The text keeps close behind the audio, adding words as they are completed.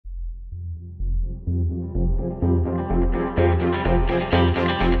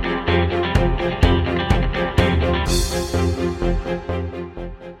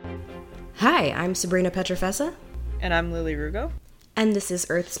Hi, I'm Sabrina Petrofessa. And I'm Lily Rugo. And this is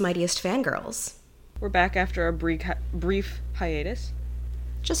Earth's Mightiest Fangirls. We're back after a brief hiatus.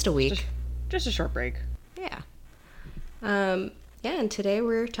 Just a week. Just a short break. Yeah. And today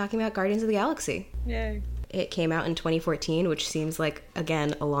we're talking about Guardians of the Galaxy. Yay. It came out in 2014, which seems like,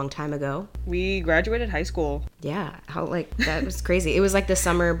 again, a long time ago. We graduated high school. Yeah, that was crazy. It was like the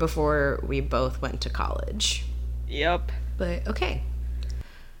summer before we both went to college. Yep. But, okay.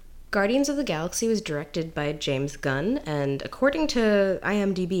 Guardians of the Galaxy was directed by James Gunn, and according to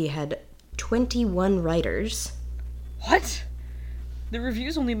IMDb, had 21 writers. What? The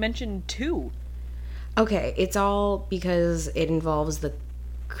reviews only mentioned 2. Okay, it's all because it involves the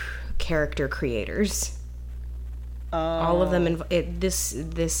character creators. All of them.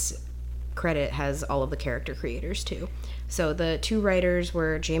 This credit has all of the character creators too. So the 2 writers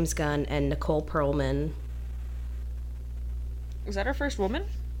were James Gunn and Nicole Perlman. Was that our first woman?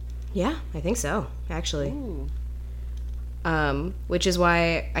 Yeah, I think so, actually. Ooh. Which is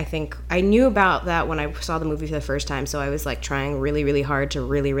why I think I knew about that when I saw the movie for the first time, so I was like trying really, really hard to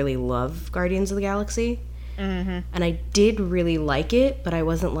really, really love Guardians of the Galaxy. Mm-hmm. And I did really like it, but I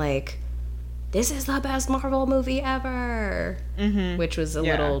wasn't like, this is the best Marvel movie ever! Mm-hmm. Which was a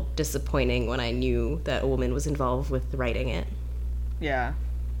little disappointing when I knew that a woman was involved with writing it. Yeah.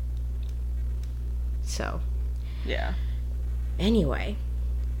 So. Yeah. Anyway.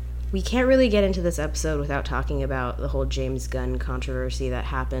 We can't really get into this episode without talking about the whole James Gunn controversy that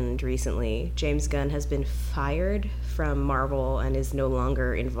happened recently. James Gunn has been fired from Marvel and is no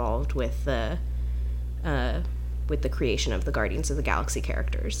longer involved with the creation of the Guardians of the Galaxy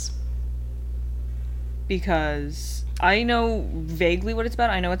characters. Because I know vaguely what it's about.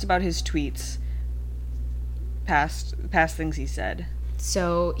 I know it's about his tweets. Past things he said.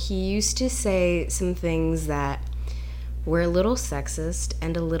 So he used to say some things that were a little sexist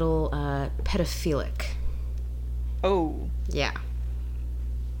and a little pedophilic. Oh. Yeah.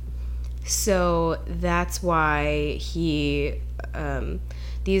 So that's why he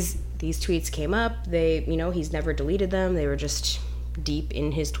these tweets came up. They, he's never deleted them. They were just deep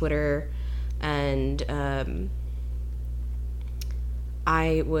in his Twitter, and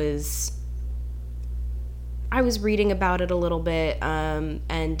I was reading about it a little bit,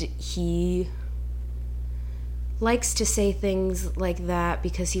 and he likes to say things like that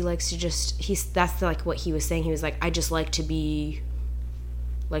because he likes to that's like what he was saying. He was like, I just like to be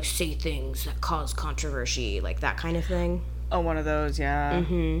like, say things that cause controversy, like that kind of thing. Oh, one of those, yeah.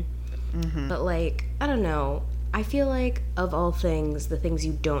 But like, I don't know, I feel like of all things, the things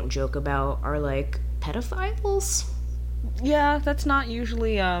you don't joke about are like pedophiles. Yeah, that's not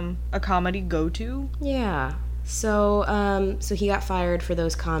usually a comedy go-to. Yeah. So he got fired for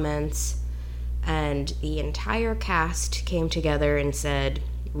those comments. And the entire cast came together and said,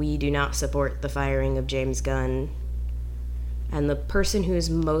 we do not support the firing of James Gunn. And the person who is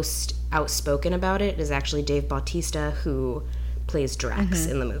most outspoken about it is actually Dave Bautista, who plays Drax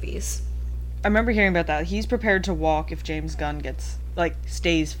in the movies. I remember hearing about that. He's prepared to walk if James Gunn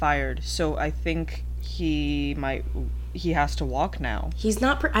stays fired. So I think he has to walk now. He's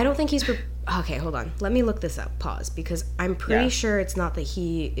not, I don't think he's, okay, hold on. Let me look this up. Pause. Because I'm pretty sure it's not that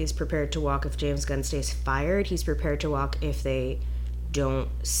he is prepared to walk if James Gunn stays fired. He's prepared to walk if they don't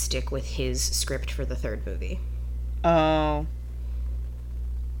stick with his script for the 3rd movie. Oh.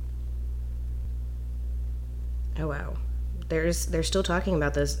 Oh, wow. They're still talking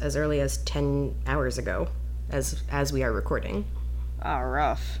about this as early as 10 hours ago, as we are recording. Ah,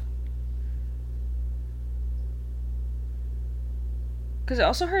 rough. Because I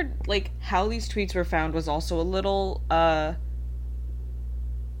also heard, how these tweets were found was also a little, I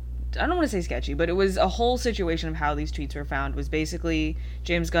don't want to say sketchy, but it was a whole situation of how these tweets were found was basically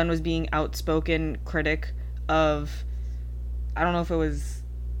James Gunn was being outspoken critic of, I don't know if it was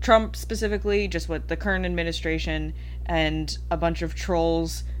Trump specifically, just what the current administration, and a bunch of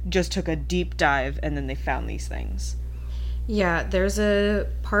trolls just took a deep dive and then they found these things. Yeah, there's a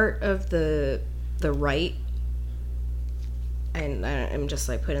part of the right, and I'm just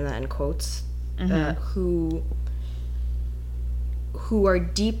putting that in quotes, who are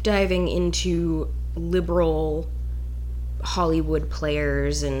deep diving into liberal Hollywood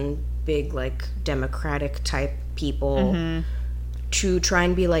players and big Democratic type people to try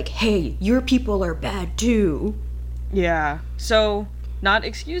and be like, hey, your people are bad too. Yeah. So, not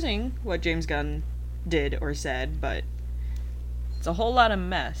excusing what James Gunn did or said, but it's a whole lot of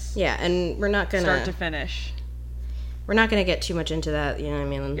mess. Yeah, and we're not gonna start to finish. We're not going to get too much into that, you know what I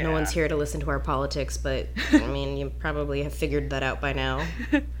mean? Yeah. No one's here to listen to our politics, but, I mean, you probably have figured that out by now.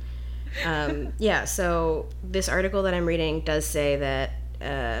 Yeah, so this article that I'm reading does say that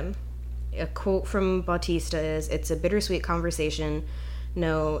a quote from Bautista is, "It's a bittersweet conversation.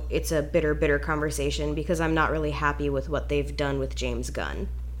 No, it's a bitter, bitter conversation because I'm not really happy with what they've done with James Gunn.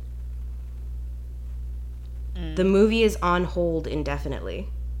 The movie is on hold indefinitely."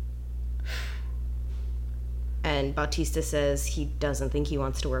 And Bautista says he doesn't think he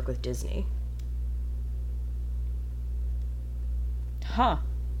wants to work with Disney. Huh.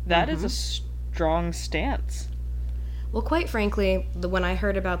 That is a strong stance. Well, quite frankly, when I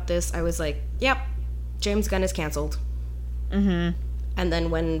heard about this, I was like, yep, James Gunn is canceled. Mm-hmm. And then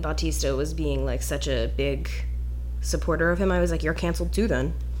when Bautista was being, like, such a big supporter of him, I was like, you're canceled too,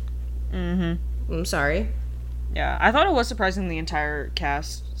 then. Mm-hmm. I'm sorry. Yeah, I thought it was surprising the entire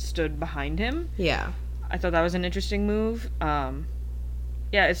cast stood behind him. Yeah. I thought that was an interesting move. Yeah,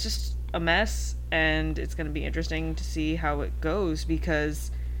 it's just a mess, and it's going to be interesting to see how it goes,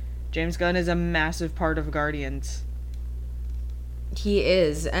 because James Gunn is a massive part of Guardians. He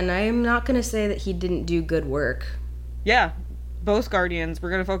is, and I'm not going to say that he didn't do good work. Yeah, both Guardians, we're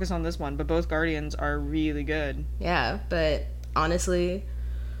going to focus on this one, but both Guardians are really good. Yeah, but honestly,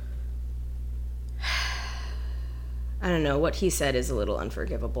 I don't know, what he said is a little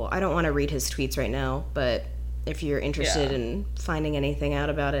unforgivable. I don't want to read his tweets right now, but if you're interested in finding anything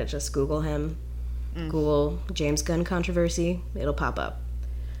out about it, just Google him. Google James Gunn controversy. It'll pop up.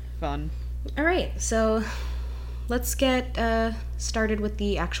 Fun. All right, so let's get started with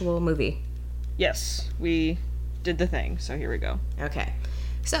the actual movie. Yes, we did the thing, so here we go. Okay.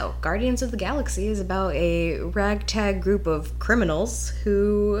 So, Guardians of the Galaxy is about a ragtag group of criminals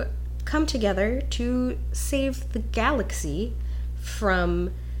who come together to save the galaxy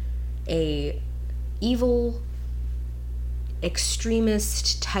from a evil,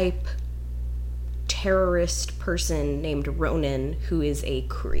 extremist type terrorist person named Ronan, who is a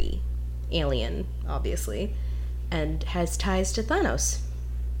Kree alien, obviously, and has ties to Thanos.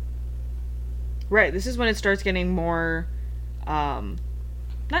 Right, this is when it starts getting more, not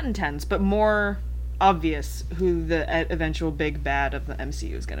intense, but more obvious who the eventual big bad of the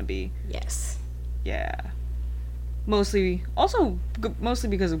MCU is going to be. Yes. Yeah. Mostly because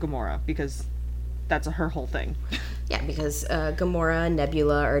of Gamora, because that's her whole thing. Yeah, because Gamora and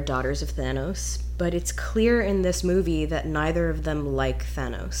Nebula are daughters of Thanos, but it's clear in this movie that neither of them like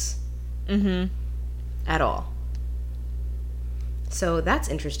Thanos. Mm-hmm. At all. So that's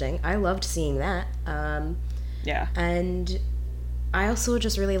interesting. I loved seeing that. Yeah. And I also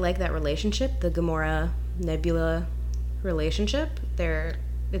just really like that relationship, the Gamora-Nebula relationship.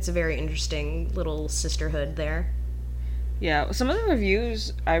 It's a very interesting little sisterhood there. Yeah, some of the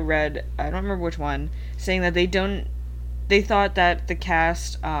reviews I read, I don't remember which one, saying that they thought that the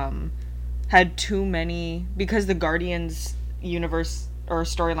cast had too many, because the Guardians universe or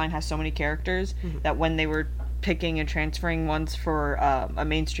storyline has so many characters, that when they were picking and transferring ones for a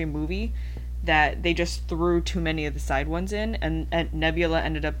mainstream movie, that they just threw too many of the side ones in, and Nebula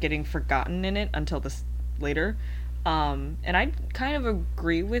ended up getting forgotten in it until this later. And I kind of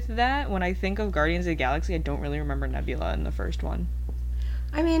agree with that. When I think of Guardians of the Galaxy, I don't really remember Nebula in the first one.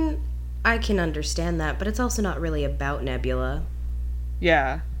 I mean, I can understand that, but it's also not really about Nebula.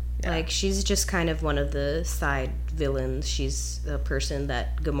 Yeah. Like, she's just kind of one of the side villains. She's a person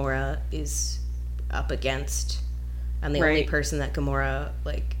that Gamora is up against. And the only person that Gamora,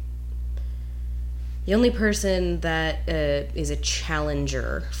 like... The only person that is a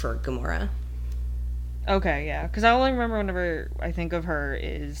challenger for Gamora. Okay, yeah. Because I only remember whenever I think of her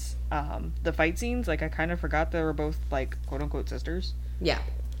is the fight scenes. Like, I kind of forgot they were both, like, quote-unquote sisters. Yeah.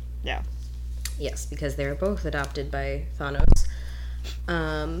 Yeah. Yes, because they were both adopted by Thanos.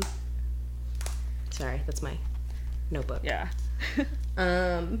 Sorry, that's my notebook. Yeah.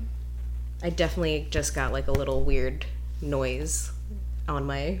 I definitely just got, like, a little weird noise on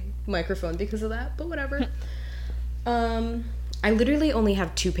my microphone because of that, but whatever. I literally only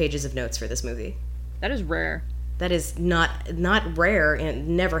have 2 pages of notes for this movie. That is rare. That is not rare, and it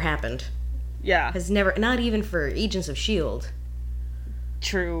never happened. Yeah. Has never, not even for Agents of S.H.I.E.L.D.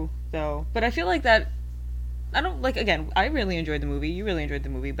 True, though. But I feel like that, I don't, like, again, I really enjoyed the movie, you really enjoyed the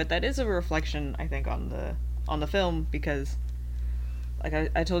movie, but that is a reflection, I think, on the film, because, like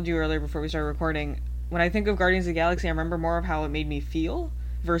I told you earlier before we started recording, when I think of Guardians of the Galaxy, I remember more of how it made me feel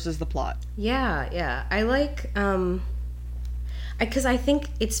versus the plot. Yeah. I like, because I think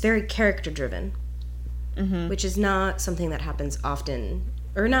it's very character-driven. Mm-hmm. Which is not something that happens often,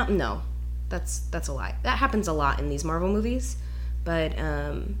 or not. No, that's a lie. That happens a lot in these Marvel movies, but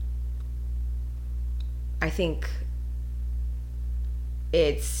I think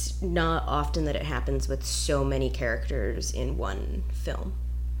it's not often that it happens with so many characters in one film.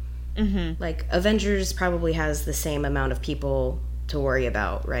 Mm-hmm. Like Avengers probably has the same amount of people to worry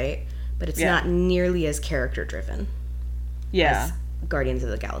about, right? but it's not nearly as character driven as Guardians of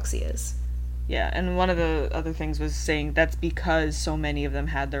the Galaxy is. Yeah, and one of the other things was saying that's because so many of them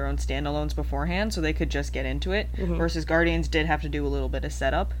had their own standalones beforehand, so they could just get into it, versus Guardians did have to do a little bit of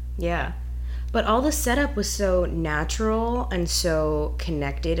setup. Yeah. But all the setup was so natural and so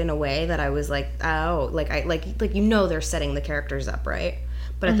connected in a way that I was like, oh, like they're setting the characters up, right?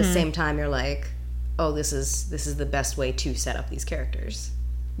 But at the same time you're like, oh, this is the best way to set up these characters.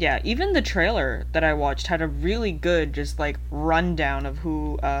 Yeah, even the trailer that I watched had a really good just like rundown of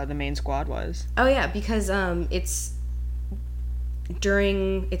who the main squad was. Oh yeah, because it's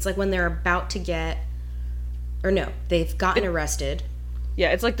like when they're about to get, or no, they've gotten arrested.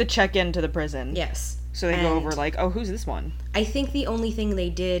 Yeah, it's like the check-in to the prison. Yes. So they go over like, oh, who's this one? I think the only thing they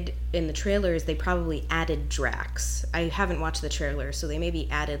did in the trailer is they probably added Drax. I haven't watched the trailer, so they maybe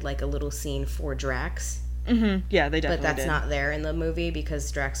added like a little scene for Drax. Mm-hmm. Yeah, they definitely did. But that's not there in the movie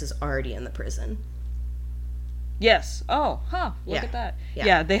because Drax is already in the prison. Yes. Oh, look at that.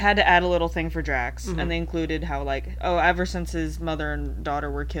 Yeah, they had to add a little thing for Drax, and they included how, like, ever since his mother and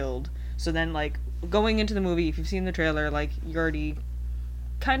daughter were killed. So then, like, going into the movie, if you've seen the trailer, like, you're already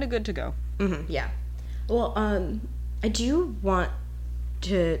kind of good to go. Mm-hmm. Yeah. Well, I do want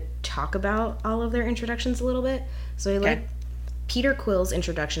to talk about all of their introductions a little bit. So, like, Peter Quill's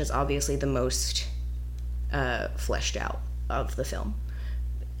introduction is obviously the most fleshed out of the film.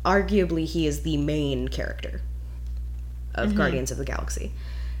 Arguably, he is the main character of Guardians of the Galaxy.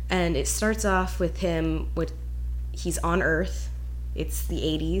 And it starts off with he's on Earth, it's the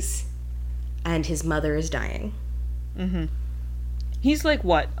 80s, and his mother is dying. Mm-hmm. He's like,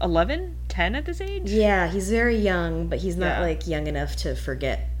 what, 11? 10 at this age? Yeah, he's very young, but he's not, like, young enough to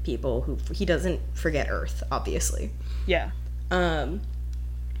forget people he doesn't forget Earth, obviously. Yeah. So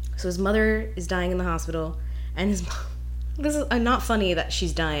his mother is dying in the hospital, and his mom, this is not funny that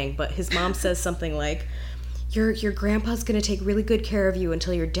she's dying, but his mom says something like, your grandpa's gonna take really good care of you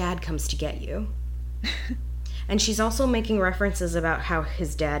until your dad comes to get you. And she's also making references about how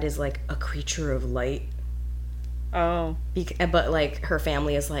his dad is like a creature of light. Oh. But like her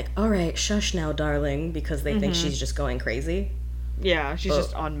family is like, all right, shush now, darling, because they think she's just going crazy. Yeah, she's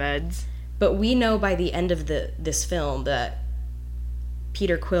just on meds. But we know by the end of this film that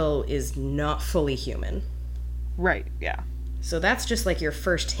Peter Quill is not fully human. Right, yeah. So that's just like your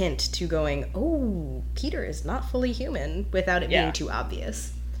first hint to going, oh, Peter is not fully human, without it being too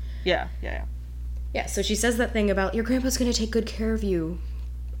obvious. Yeah. Yeah, so she says that thing about, your grandpa's gonna take good care of you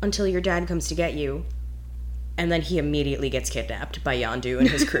until your dad comes to get you. And then he immediately gets kidnapped by Yondu and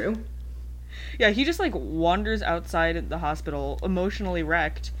his crew. Yeah, he just like wanders outside the hospital, emotionally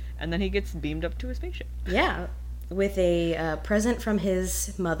wrecked, and then he gets beamed up to a spaceship. Yeah, with a present from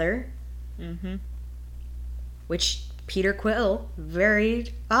his mother. Mm-hmm. Which Peter Quill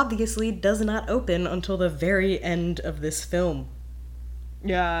very obviously does not open until the very end of this film.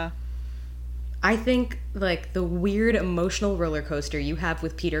 Yeah. I think, like, the weird emotional roller coaster you have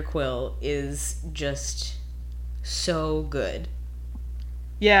with Peter Quill is just so good.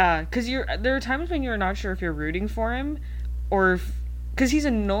 Yeah, because there are times when you're not sure if you're rooting for him, or because he's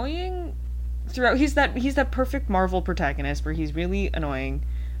annoying throughout. He's that perfect Marvel protagonist where he's really annoying,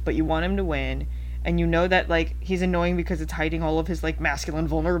 but you want him to win, and you know that, like, he's annoying because it's hiding all of his, like, masculine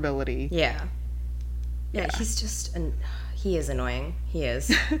vulnerability. Yeah, he's just he is annoying. He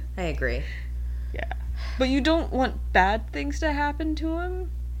is. I agree. Yeah, but you don't want bad things to happen to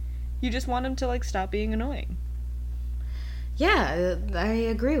him. You just want him to, like, stop being annoying. Yeah, I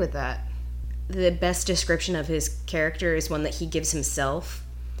agree with that. The best description of his character is one that he gives himself,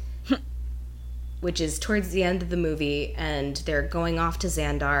 which is towards the end of the movie, and they're going off to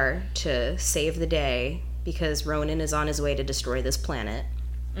Xandar to save the day because Ronan is on his way to destroy this planet.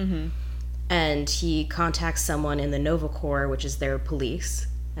 Mm-hmm. And he contacts someone in the Nova Corps, which is their police,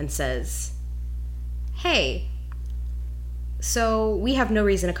 and says, hey, so we have no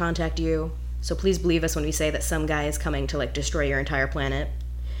reason to contact you, so please believe us when we say that some guy is coming to, like, destroy your entire planet,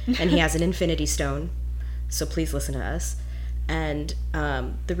 and he has an Infinity Stone, so please listen to us. And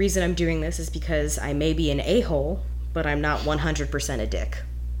the reason I'm doing this is because I may be an a-hole, but I'm not 100% a dick.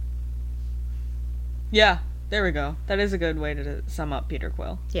 Yeah, there we go. That is a good way to sum up Peter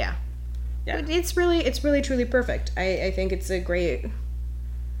Quill. Yeah. It's really truly perfect. I think it's a great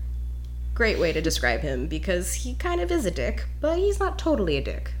way to describe him, because he kind of is a dick, but he's not totally a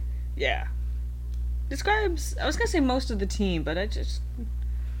dick. Yeah. Describes, I was gonna say most of the team, but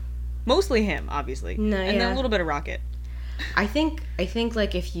mostly him, obviously. No, and then a little bit of Rocket. I think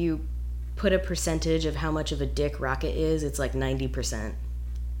like if you put a percentage of how much of a dick Rocket is, it's like 90%.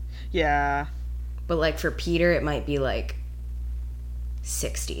 Yeah. But like for Peter, it might be like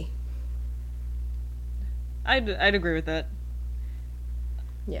 60. I'd agree with that.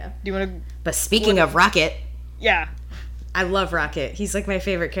 Yeah. Do you want to? But speaking of Rocket, Yeah. I love Rocket. He's like my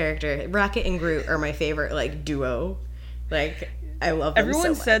favorite character. Rocket and Groot are my favorite like duo. Like I love them Everyone so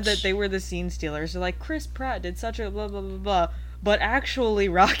much. said that they were the scene stealers. They're like, Chris Pratt did such a blah blah blah blah, but actually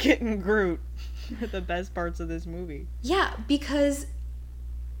Rocket and Groot are the best parts of this movie. Yeah, because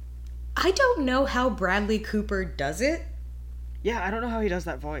I don't know how Bradley Cooper does it. Yeah, I don't know how he does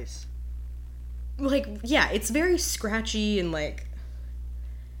that voice. Like, yeah, it's very scratchy and like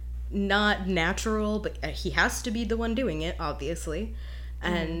not natural, but he has to be the one doing it, obviously.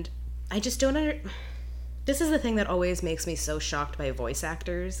 And I just don't This is the thing that always makes me so shocked by voice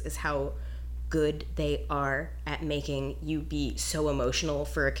actors is how good they are at making you be so emotional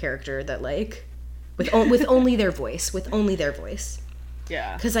for a character that like with only their voice,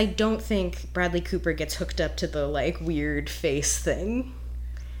 Yeah. Because I don't think Bradley Cooper gets hooked up to the like weird face thing.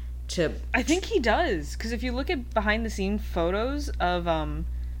 I think he does, because if you look at behind the scene photos of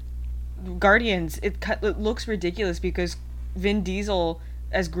Guardians, it looks ridiculous because Vin Diesel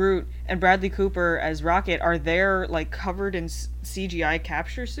as Groot and Bradley Cooper as Rocket are there like covered in CGI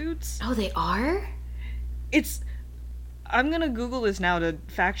capture suits. Oh, they are? I'm gonna Google this now to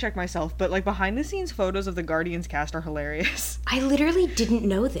fact check myself, but like behind the scenes photos of the Guardians cast are hilarious. I literally didn't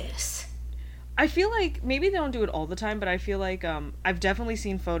know this. I feel like maybe they don't do it all the time, but I feel like I've definitely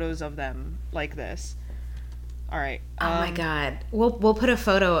seen photos of them like this. All right. Oh my god. We'll put a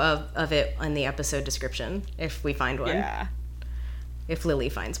photo of it in the episode description if we find one. Yeah. If Lily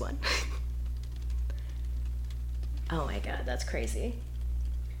finds one. Oh my god, that's crazy.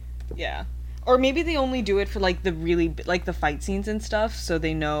 Yeah. Or maybe they only do it for like the really like the fight scenes and stuff, so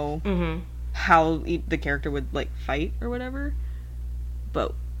they know how the character would like fight or whatever.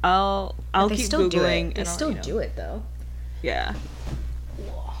 But I'll keep still Googling. They still do it though. Yeah.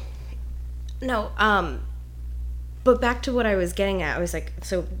 No, but back to what I was getting at, I was like,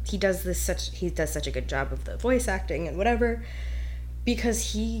 so he does such a good job of the voice acting and whatever,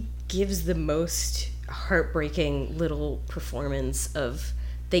 because he gives the most heartbreaking little performance of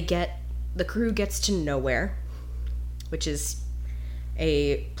the crew gets to nowhere, which is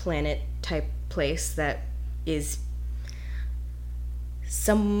a planet type place that is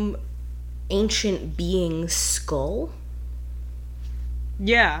some ancient being's skull.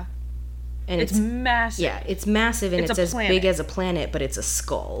 Yeah. And it's massive. Yeah, it's massive, and it's as planet. big as a planet, but it's a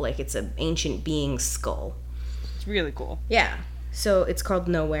skull. Like, it's an ancient being's skull. It's really cool. Yeah. So it's called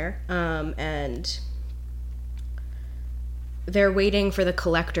Nowhere, and they're waiting for the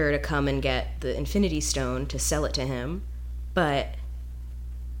Collector to come and get the Infinity Stone to sell it to him, but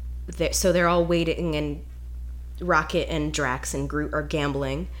they're all waiting, and Rocket and Drax and Groot are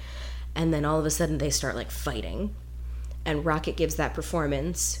gambling, and then all of a sudden they start, like, fighting. And Rocket gives that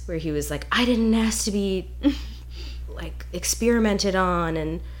performance where he was like, I didn't ask to be, like, experimented on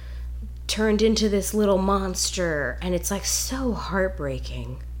and turned into this little monster. And it's, like, so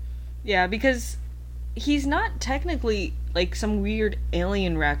heartbreaking. Yeah, because he's not technically, like, some weird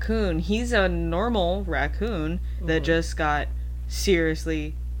alien raccoon. He's a normal raccoon that just got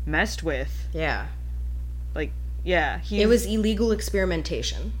seriously messed with. Yeah. Like, yeah. It was illegal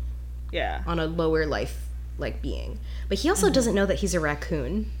experimentation. Yeah. On a lower life, like, being. But he also doesn't know that he's a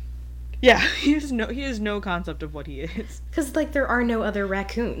raccoon. Yeah, he has no concept of what he is. Because, like, there are no other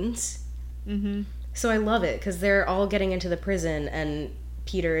raccoons. Mm-hmm. So I love it, because they're all getting into the prison, and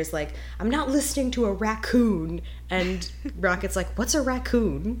Peter is like, I'm not listening to a raccoon. And Rocket's like, what's a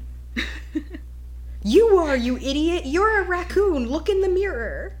raccoon? You are, you idiot. You're a raccoon. Look in the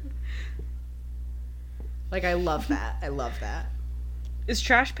mirror. Like, I love that. I love that. Is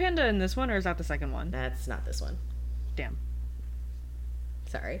Trash Panda in this one, or is that the second one? That's not this one. Damn.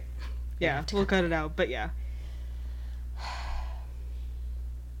 Sorry. Yeah, we'll cut it out, but yeah.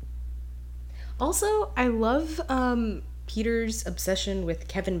 Also, I love Peter's obsession with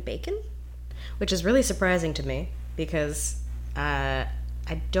Kevin Bacon, which is really surprising to me because I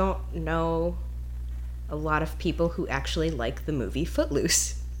don't know a lot of people who actually like the movie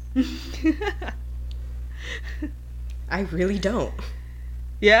Footloose. I really don't.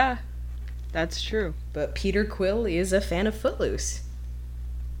 Yeah, that's true. But Peter Quill is a fan of Footloose.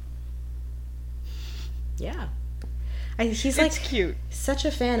 Yeah. He's like, it's cute. Such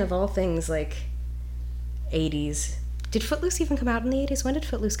a fan of all things like 80s. Did Footloose even come out in the 80s? When did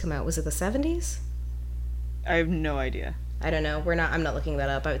Footloose come out? Was it the 70s? I have no idea. I don't know. I'm not looking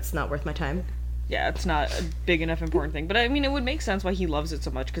that up. It's not worth my time. Yeah, it's not a big enough important thing. But I mean, it would make sense why he loves it so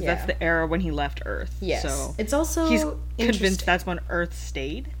much, because that's the era when he left Earth. Yes. So it's also he's convinced that's when Earth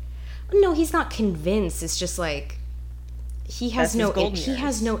stayed. No, he's not convinced. It's just like That's his golden he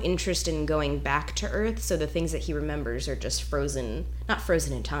has years. no interest in going back to Earth, so the things that he remembers are just frozen, not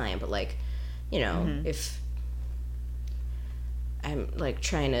frozen in time, but like, if I'm like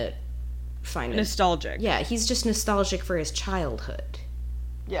trying to find Nostalgic. yeah, he's just nostalgic for his childhood.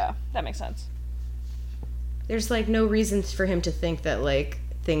 Yeah, that makes sense. There's like no reason for him to think that like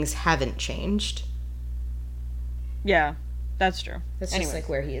things haven't changed. Yeah, that's true. That's Anyways. just like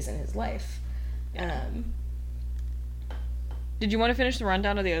where he is in his life. Did you want to finish the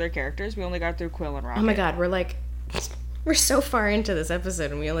rundown of the other characters? We only got through Quill and Rocket. Oh my god, we're so far into this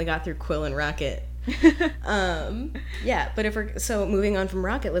episode and we only got through Quill and Rocket. Yeah, but so moving on from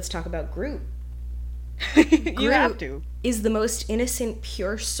Rocket, let's talk about Groot. You have to. Is the most innocent,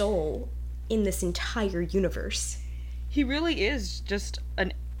 pure soul in this entire universe. He really is just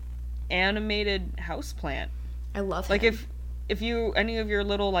an animated houseplant. I love him. Like if you any of your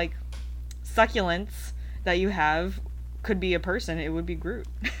little like succulents that you have could be a person, it would be Groot.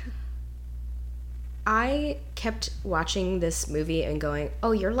 I kept watching this movie and going,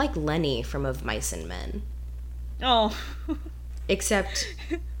 "Oh, you're like Lenny from Of Mice and Men." Oh. Except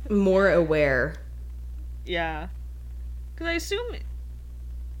more aware. Yeah. Because I assume,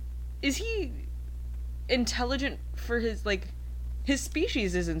 is he intelligent for his, like, his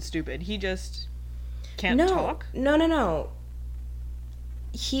species isn't stupid. He just can't talk? No.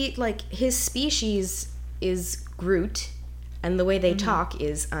 He, like, his species is Groot, and the way they talk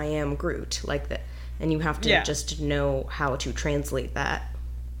is, I am Groot, like that. And you have to just know how to translate that.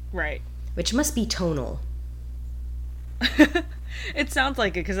 Right. Which must be tonal. It sounds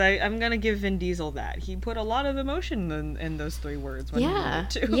like it, because I'm going to give Vin Diesel that. He put a lot of emotion in those 3 words when he wrote it,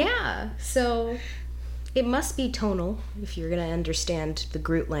 too. Yeah, so it must be tonal if you're going to understand the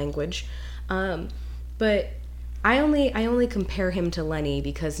Groot language. But I only compare him to Lenny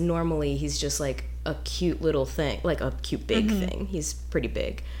because normally he's just like a cute little thing, like a cute big thing. He's pretty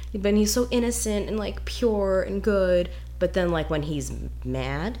big. But he's so innocent and like pure and good. But then like when he's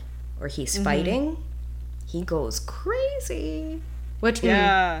mad or he's fighting, he goes crazy. Which,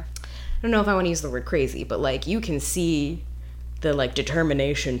 I don't know if I want to use the word crazy, but like you can see the like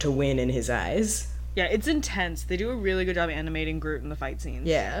determination to win in his eyes. Yeah, it's intense. They do a really good job animating Groot in the fight scenes.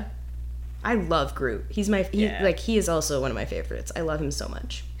 Yeah. I love Groot. He is also one of my favorites. I love him so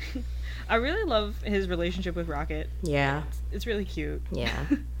much. I really love his relationship with Rocket. Yeah. It's really cute. Yeah.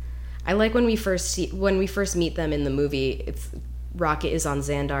 I like when we first meet them in the movie, Rocket is on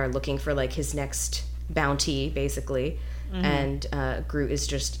Xandar looking for like his next bounty basically. And Groot is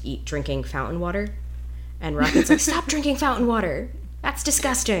just drinking fountain water. And Rocket's like, "Stop drinking fountain water. That's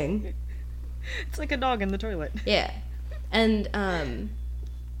disgusting." It's like a dog in the toilet. Yeah. And and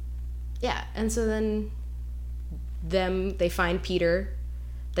so then they find Peter.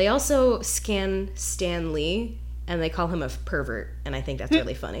 They also scan Stan Lee, and they call him a pervert, and I think that's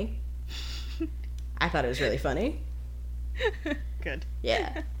really funny. I thought it was really funny. Good.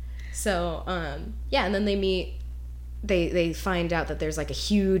 Yeah. So, and then they find out that there's like a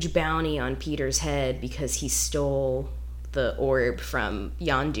huge bounty on Peter's head because he stole the orb from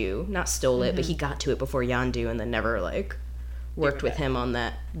Yondu. Not stole it, but he got to it before Yondu and then never like worked with him on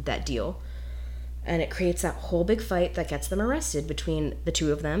that deal. And it creates that whole big fight that gets them arrested between the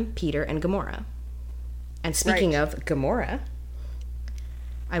two of them, Peter and Gamora. And speaking of Gamora,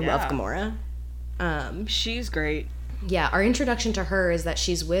 I love Gamora. She's great. Yeah, our introduction to her is that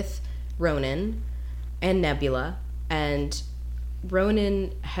she's with Ronan and Nebula, and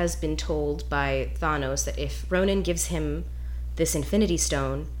Ronan has been told by Thanos that if Ronan gives him this Infinity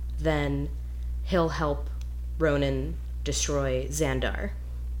Stone, then he'll help Ronan destroy Xandar.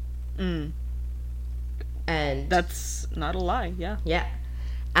 And that's not a lie, yeah. Yeah.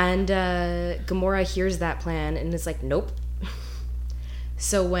 And Gamora hears that plan and is like, nope.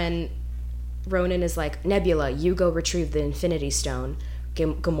 So when Ronan is like, Nebula, you go retrieve the Infinity Stone,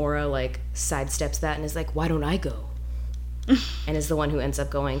 Gamora like sidesteps that and is like, why don't I go? And is the one who ends up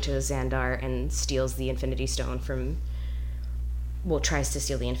going to Xandar and steals the Infinity Stone tries to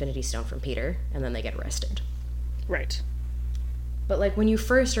steal the Infinity Stone from Peter, and then they get arrested. Right. But like when you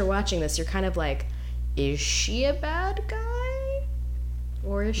first are watching this, you're kind of like, is she a bad guy?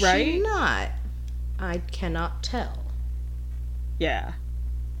 Or is she not? I cannot tell. Yeah.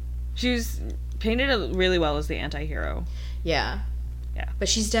 She's painted really well as the anti-hero. Yeah. Yeah. But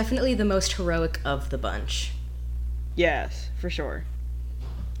she's definitely the most heroic of the bunch. Yes, for sure.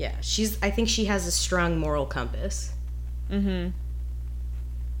 Yeah, I think she has a strong moral compass.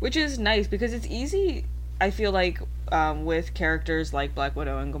 Which is nice, because it's easy, I feel like, with characters like Black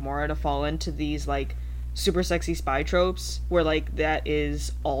Widow and Gamora to fall into these, like, super sexy spy tropes, where, like, that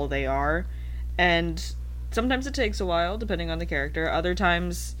is all they are. And sometimes it takes a while, depending on the character. Other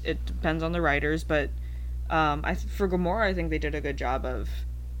times, it depends on the writers, but for Gamora, I think they did a good job of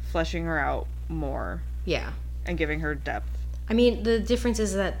fleshing her out more. Yeah. And giving her depth. I mean, the difference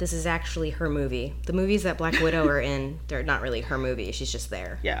is that this is actually her movie. The movies that Black Widow are in, they're not really her movie. She's just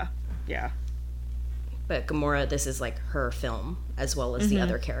there. Yeah. Yeah. But Gamora, this is like her film, as well as the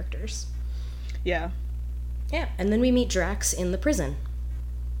other characters. Yeah. Yeah. And then we meet Drax in the prison.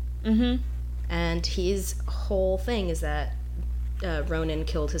 Mm-hmm. And his whole thing is that Ronan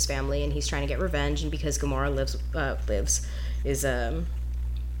killed his family, and he's trying to get revenge. And because Gamora is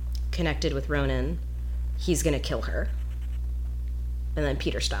connected with Ronan, he's gonna kill her. And then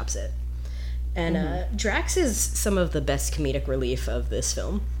Peter stops it. And Drax is some of the best comedic relief of this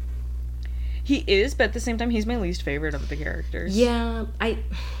film. He is, but at the same time, he's my least favorite of the characters. Yeah,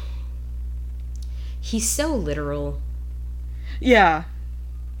 he's so literal. Yeah.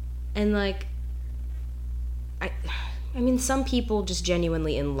 And, like, I mean, some people just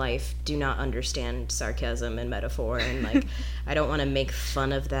genuinely in life do not understand sarcasm and metaphor, and, like, I don't want to make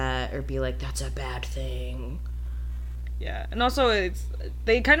fun of that or be like, that's a bad thing. Yeah, and also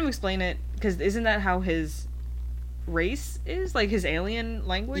they kind of explain it, because isn't that how his race is? Like, his alien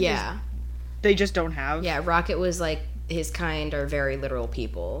language? Yeah. They just don't have? Yeah, Rocket was like, his kind are very literal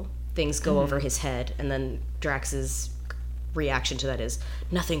people. Things go over his head, and then Drax's reaction to that is,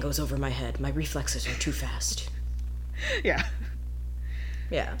 nothing goes over my head. My reflexes are too fast. Yeah.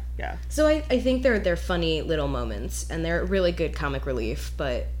 Yeah. Yeah. So I think they're funny little moments, and they're really good comic relief,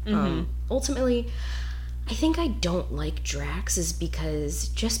 but ultimately, I think I don't like Drax is because,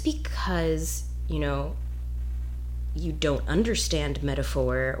 you know, you don't understand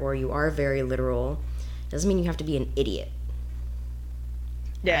metaphor or you are very literal, doesn't mean you have to be an idiot.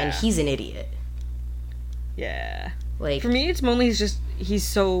 Yeah. And he's an idiot. Yeah. Like, for me, it's mainly he's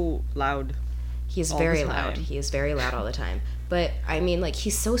so loud. He's very loud. He is very loud all the time. But, I mean, like,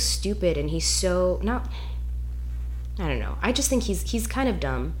 he's so stupid and he's so, I don't know. I just think he's kind of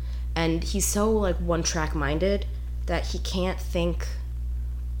dumb. And he's so, like, one-track minded that he can't think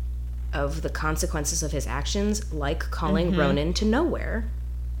of the consequences of his actions, like calling Ronan to nowhere.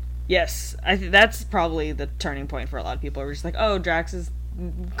 Yes. I think that's probably the turning point for a lot of people. We're just like, oh, Drax is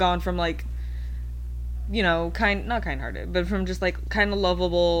gone from, like, you know, not kind-hearted, but from just, like, kind of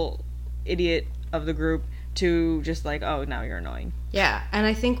lovable idiot of the group to just like, oh, now you're annoying. Yeah, and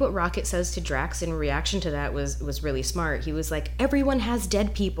I think what Rocket says to Drax in reaction to that was really smart. He was like, everyone has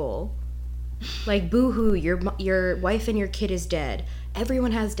dead people. Like, boo-hoo, your wife and your kid is dead.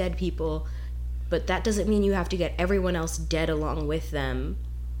 Everyone has dead people, but that doesn't mean you have to get everyone else dead along with them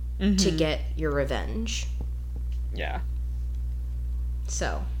to get your revenge. Yeah.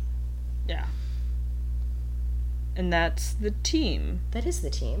 So. Yeah. And that's the team. That is the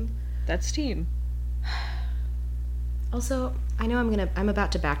team. That's team. Also, I know I'm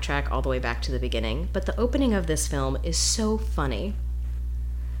about to backtrack all the way back to the beginning, but the opening of this film is so funny.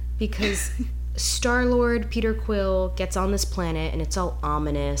 Because Star-Lord, Peter Quill, gets on this planet, and it's all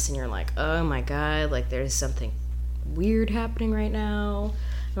ominous, and you're like, oh my god, like, there's something weird happening right now.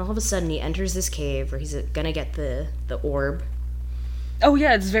 And all of a sudden, he enters this cave where he's gonna get the orb. Oh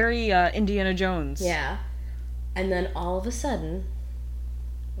yeah, it's very Indiana Jones. Yeah. And then all of a sudden,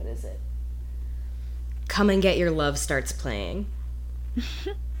 what is it? Come and Get Your Love starts playing.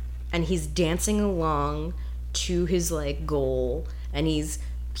 And he's dancing along to his, like, goal, and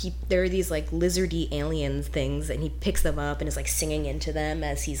there are these, like, lizardy alien things, and he picks them up and is, like, singing into them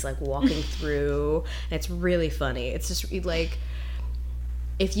as he's, like, walking through, and it's really funny. It's just, like,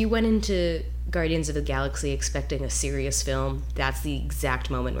 if you went into Guardians of the Galaxy expecting a serious film, that's the exact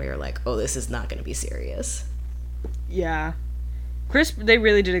moment where you're like, oh, this is not going to be serious. Yeah. They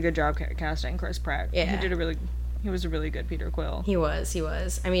really did a good job casting Chris Pratt. Yeah. He was a really good Peter Quill. He was.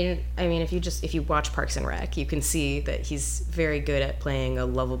 I mean, if you watch Parks and Rec, you can see that he's very good at playing a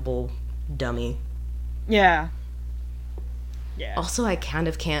lovable dummy. Yeah. Yeah. Also, I kind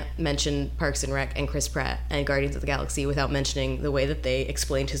of can't mention Parks and Rec and Chris Pratt and Guardians of the Galaxy without mentioning the way that they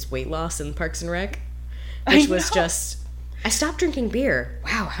explained his weight loss in Parks and Rec, which was just, I stopped drinking beer.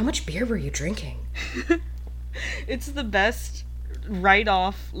 Wow, how much beer were you drinking? It's the best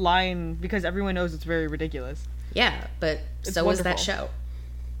write-off line because everyone knows it's very ridiculous. Yeah, but it's so wonderful. was that show.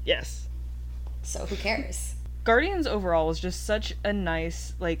 Yes. So who cares? Guardians overall was just such a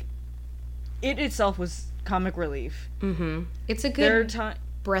nice, like, it itself was comic relief. Mm-hmm. It's a good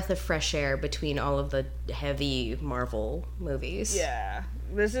breath of fresh air between all of the heavy Marvel movies. Yeah.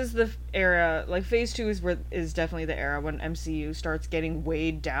 This is the era, like, Phase 2 is definitely the era when MCU starts getting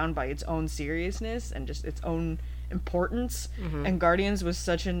weighed down by its own seriousness and just its own importance, and Guardians was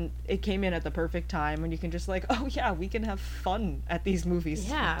it came in at the perfect time when you can just like, oh yeah, we can have fun at these movies.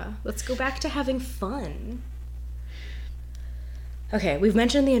 Yeah, let's go back to having fun. Okay, we've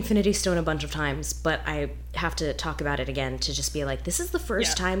mentioned the Infinity Stone a bunch of times, but I have to talk about it again to just be like, this is the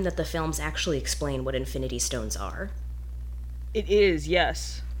first time that the films actually explain what Infinity Stones are. It is,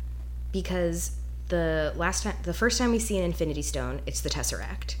 yes. Because the first time we see an Infinity Stone, it's the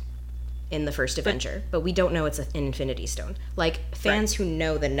Tesseract in the first Avenger, but we don't know it's an Infinity Stone. Like, fans who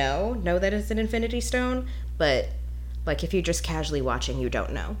know that it's an Infinity Stone, but like if you're just casually watching, you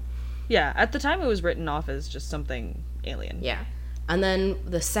don't know. Yeah, at the time it was written off as just something alien. Yeah. And then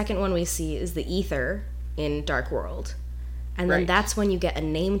the second one we see is the Ether in Dark World. And then that's when you get a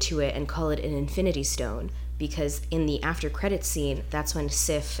name to it and call it an Infinity Stone, because in the after credits scene, that's when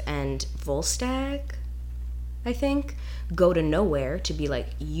Sif and Volstagg, I think, go to Nowhere to be like,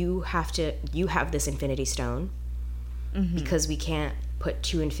 you have this Infinity Stone, because we can't put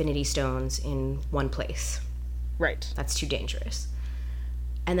 2 Infinity Stones in one place. Right. That's too dangerous.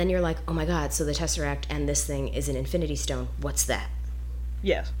 And then you're like, oh my god, so the Tesseract and this thing is an Infinity Stone. What's that?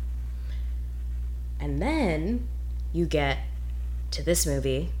 Yes. And then you get to this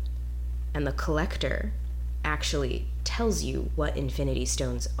movie, and the Collector actually tells you what Infinity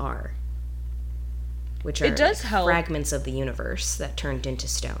Stones are. Which are fragments of the universe that turned into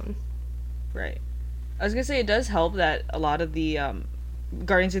stone. Right. I was going to say, it does help that a lot of the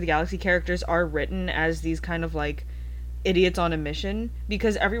Guardians of the Galaxy characters are written as these kind of like idiots on a mission,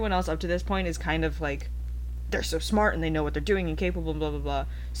 because everyone else up to this point is kind of like, they're so smart and they know what they're doing and capable, blah blah blah.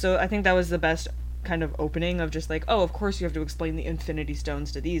 So I think that was the best kind of opening of just like, oh, of course you have to explain the Infinity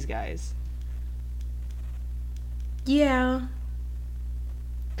Stones to these guys. Yeah.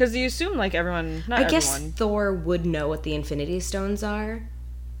 Because you assume like everyone, not everyone. I guess Thor would know what the Infinity Stones are.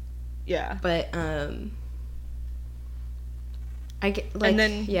 Yeah. But and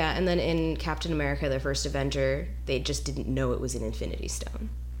then in Captain America, the first Avenger, they just didn't know it was an Infinity Stone.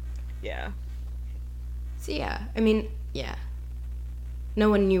 Yeah. So yeah, I mean, yeah.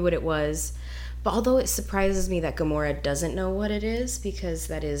 No one knew what it was. But although it surprises me that Gamora doesn't know what it is, because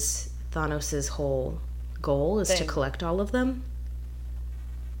that is Thanos' whole goal, is to collect all of them.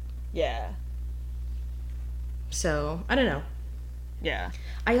 Yeah. So, I don't know. Yeah.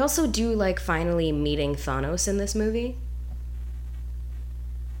 I also do like finally meeting Thanos in this movie.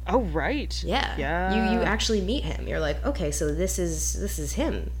 Oh, right. Yeah. Yeah. You actually meet him. You're like, okay, so this is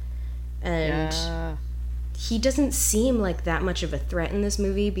him. And he doesn't seem like that much of a threat in this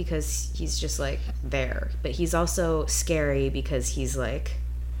movie because he's just like there. But he's also scary because he's like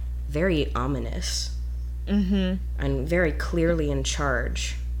very ominous. Mm-hmm. And very clearly in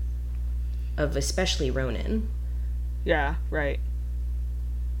charge of especially Ronan. Yeah, right.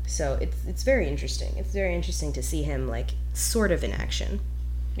 So it's very interesting. It's very interesting to see him like sort of in action.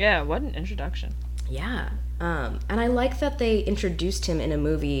 Yeah, what an introduction. Yeah. And I like that they introduced him in a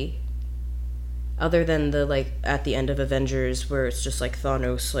movie other than the like at the end of Avengers where it's just like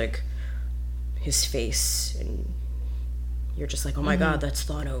Thanos, like his face, and you're just like, oh my god, that's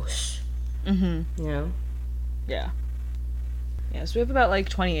Thanos. Mm-hmm. You know? Yeah. Yeah, so we have about like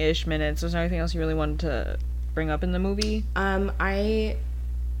 20-ish minutes. Was there anything else you really wanted to bring up in the movie? I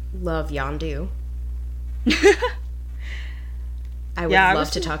love Yondu. I would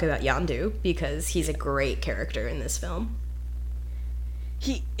love to talk about Yondu because he's a great character in this film.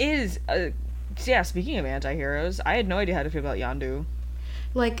 He is. Yeah, speaking of anti-heroes, I had no idea how to feel about Yondu.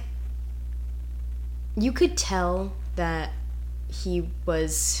 Like, you could tell that he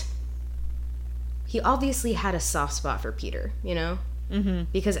obviously had a soft spot for Peter, you know? Mm-hmm.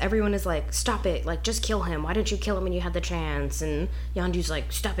 Because everyone is like, stop it, like, just kill him. Why didn't you kill him when you had the chance? And Yondu's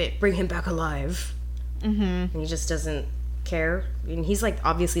like, stop it, bring him back alive. Mm-hmm. And he just doesn't care. I mean, he's like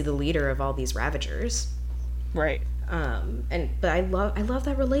obviously the leader of all these Ravagers. Right. But I love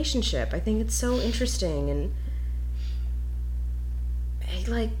that relationship. I think it's so interesting, and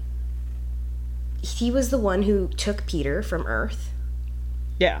like he was the one who took Peter from Earth.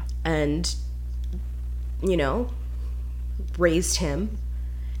 Yeah. And you know, raised him.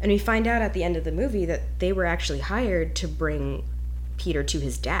 And we find out at the end of the movie that they were actually hired to bring Peter to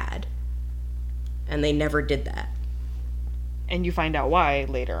his dad. And they never did that. And you find out why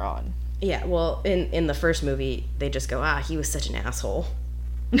later on. Yeah, well, in the first movie, they just go, he was such an asshole.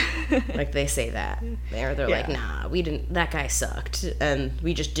 Like, they say that. They're like, nah, we didn't, that guy sucked, and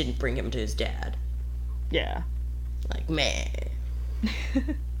we just didn't bring him to his dad. Yeah. Like, man.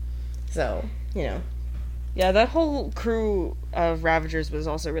 So, you know. Yeah, that whole crew of Ravagers was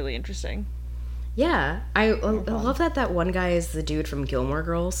also really interesting. Yeah, I love that one guy is the dude from Gilmore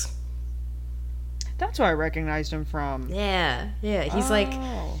Girls. That's where I recognized him from. Yeah, yeah. He's like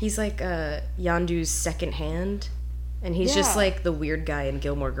Yondu's second hand, and he's just like the weird guy in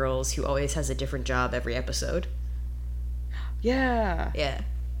Gilmore Girls who always has a different job every episode. Yeah. Yeah.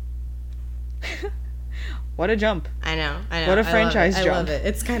 What a jump. I know. What a franchise jump. I love it.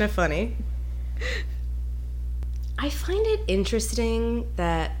 It's kind of funny. I find it interesting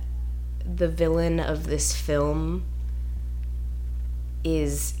that the villain of this film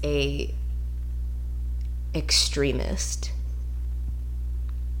is a extremist,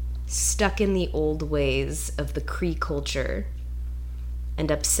 stuck in the old ways of the Kree culture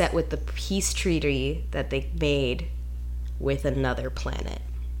and upset with the peace treaty that they made with another planet.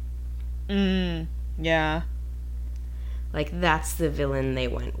 Yeah. Like, that's the villain they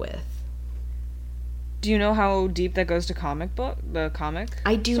went with. Do you know how deep that goes to the comic?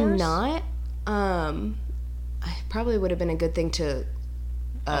 I do source? not. I probably would have been a good thing to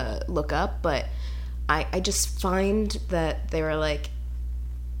look up, but I just find that they were like,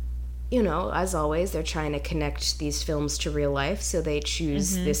 you know, as always, they're trying to connect these films to real life, so they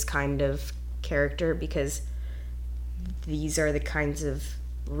choose this kind of character because these are the kinds of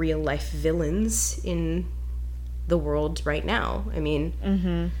real life villains in the world right now. I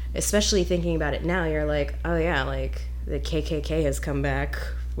mean, especially thinking about it now, you're like, oh yeah, like the KKK has come back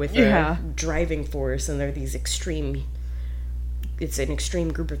with a driving force, and they're these extreme. It's an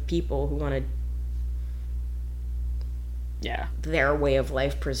extreme group of people who want their way of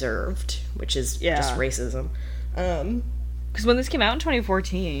life preserved, which is just racism. Because when this came out in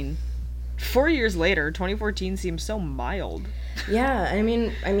 2014, 4 years later, 2014 seems so mild. Yeah, I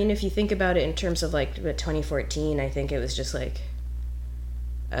mean, if you think about it in terms of like 2014, I think it was just like,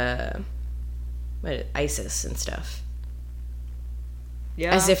 ISIS and stuff.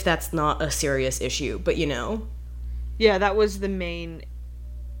 Yeah. As if that's not a serious issue, but you know. Yeah, that was the main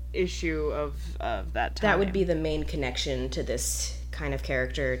issue of that time. That would be the main connection to this kind of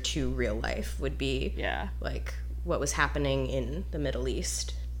character to real life, would be like what was happening in the Middle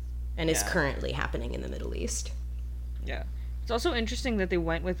East and is currently happening in the Middle East. Yeah. It's also interesting that they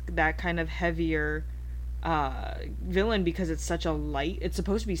went with that kind of heavier villain because it's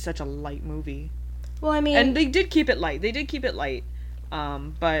supposed to be such a light movie. Well, I mean... And they did keep it light.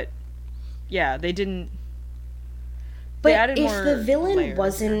 But yeah, they didn't... But if the villain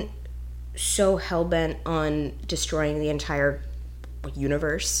wasn't so hell-bent on destroying the entire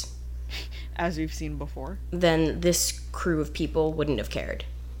universe... As we've seen before. Then this crew of people wouldn't have cared.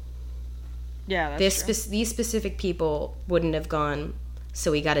 Yeah, that's true. These specific people wouldn't have gone,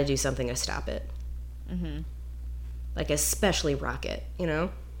 so we gotta do something to stop it. Like, especially Rocket, you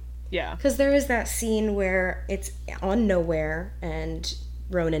know? Yeah. Because there is that scene where it's on nowhere, and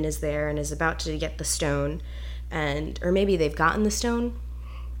Ronan is there and is about to get the stone, or maybe they've gotten the stone?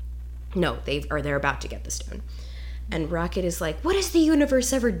 No, they're about to get the stone. And Rocket is like, what has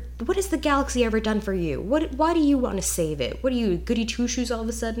the galaxy ever done for you? Why do you want to save it? What are you, goody two-shoes all of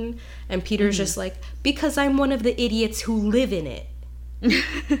a sudden? And Peter's just like, because I'm one of the idiots who live in it.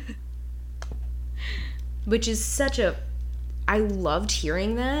 Which is I loved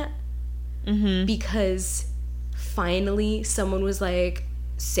hearing that. Because finally someone was like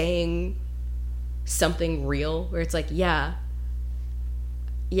saying something real, where it's like, I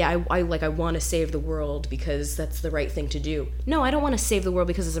want to save the world because that's the right thing to do. No, I don't want to save the world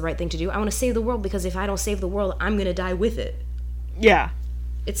because it's the right thing to do. I want to save the world because if I don't save the world, I'm going to die with it. Yeah.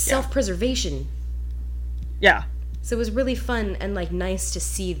 It's self-preservation. Yeah. So it was really fun and, like, nice to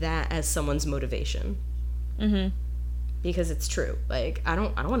see that as someone's motivation. Because it's true. Like, I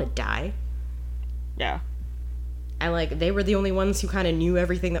don't want to die. Yeah. And, like, they were the only ones who kind of knew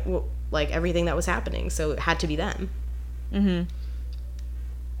everything that was happening, so it had to be them.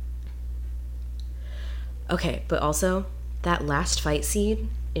 Okay, but also, that last fight scene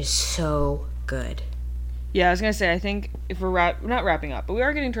is so good. Yeah, I was going to say, I think if we're not wrapping up, but we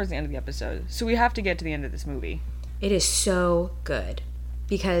are getting towards the end of the episode, so we have to get to the end of this movie. It is so good.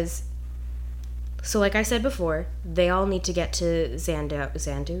 Because, so like I said before, they all need to get to Xandar.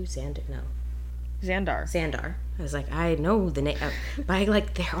 I was like, I know the name,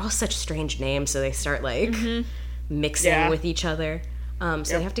 but they're all such strange names, so they start, like, mixing with each other. So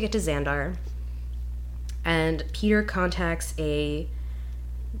they have to get to Xandar. And Peter contacts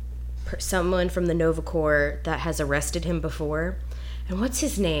someone from the Nova Corps that has arrested him before. And what's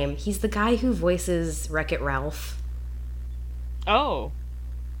his name? He's the guy who voices Wreck-It Ralph. Oh.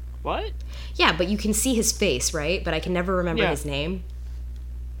 What? Yeah, but you can see his face, right? But I can never remember his name.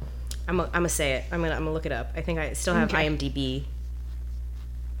 I'm gonna say it. I'm gonna look it up. I think I still have IMDb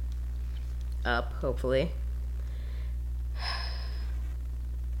up, hopefully.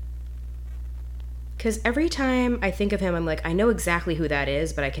 Because every time I think of him, I'm like, I know exactly who that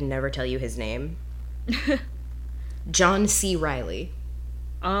is, but I can never tell you his name. John C. Reilly.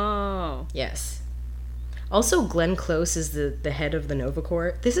 Oh. Yes. Also, Glenn Close is the head of the Nova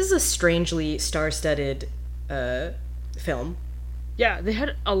Corps. This is a strangely star-studded film. Yeah, they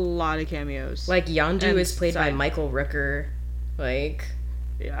had a lot of cameos. Like, Yondu And is played by Michael Rooker. Like...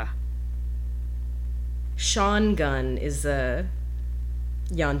 Yeah. Sean Gunn is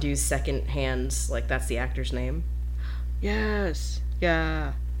Yondu's second hand. Like, that's the actor's name. Yes.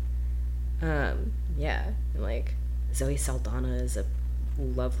 Yeah. Yeah. And, like, Zoe Saldana is a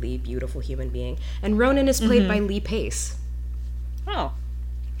lovely, beautiful human being. And Ronan is played by Lee Pace. Oh.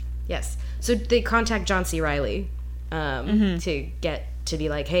 Yes. So they contact John C. Reilly to be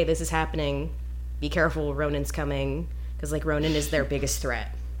like, hey, this is happening. Be careful, Ronan's coming. Because, like, Ronan is their biggest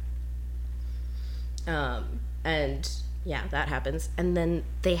threat. And, yeah, that happens. And then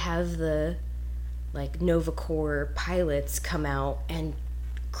they have the, like, Nova Corps pilots come out and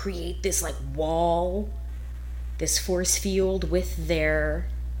create this, like, wall, this force field with their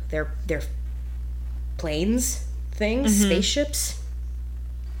planes things, spaceships.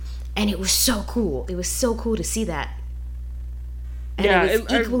 And it was so cool. It was so cool to see that. And it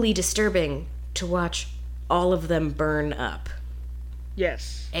was equally disturbing to watch all of them burn up.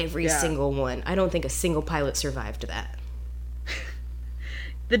 Yes. Every single one. I don't think a single pilot survived that.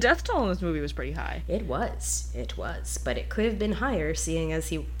 The death toll in this movie was pretty high. It was. But it could have been higher, seeing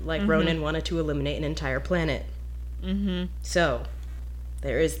as Ronan wanted to eliminate an entire planet. Mm-hmm. So,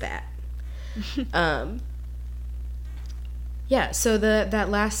 there is that. Yeah, so they're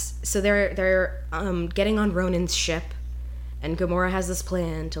getting on Ronan's ship, and Gamora has this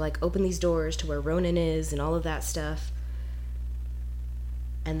plan to, like, open these doors to where Ronan is and all of that stuff.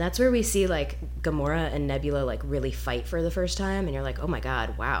 And that's where we see, like, Gamora and Nebula, like, really fight for the first time, and you're like, oh my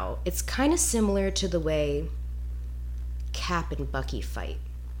god, wow. It's kind of similar to the way Cap and Bucky fight.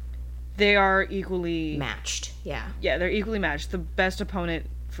 They are equally... matched, yeah. Yeah, they're equally matched. The best opponent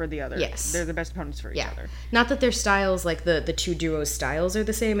for the other. Yes. They're the best opponents for each other. Not that their styles, like, the two duos' styles are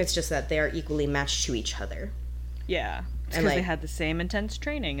the same, it's just that they are equally matched to each other. Yeah. Because they had the same intense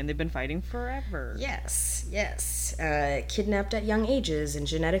training, and they've been fighting forever. Yes. Kidnapped at young ages and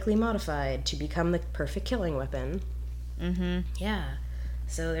genetically modified to become the perfect killing weapon. Mm-hmm. Yeah.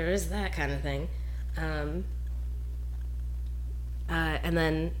 So there is that kind of thing. And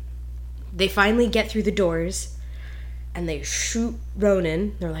then they finally get through the doors, and they shoot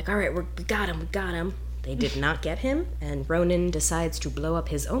Ronan. They're like, all right, we got him. They did not get him, and Ronan decides to blow up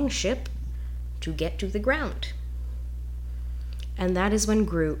his own ship to get to the ground. And that is when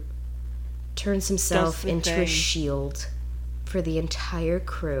Groot turns himself into a shield for the entire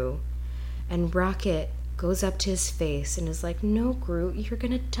crew. And Rocket goes up to his face and is like, no, Groot, you're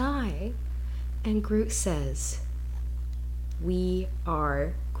gonna die. And Groot says, we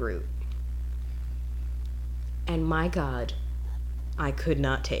are Groot. And my god, I could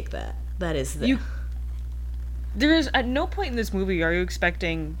not take that. That is the... There is, at no point in this movie are you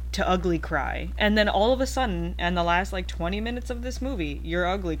expecting to ugly cry. And then all of a sudden, in the last, 20 minutes of this movie, you're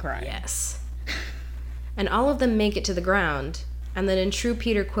ugly crying. Yes. And all of them make it to the ground. And then in true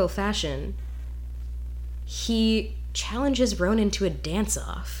Peter Quill fashion, he challenges Ronan to a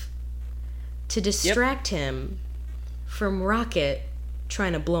dance-off to distract him from Rocket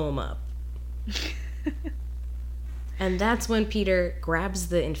trying to blow him up. And that's when Peter grabs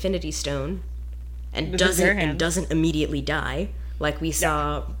the Infinity Stone and doesn't immediately die, like we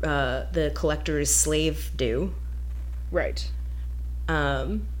saw the Collector's slave do. Right.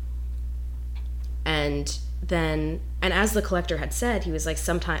 And as the Collector had said, he was like,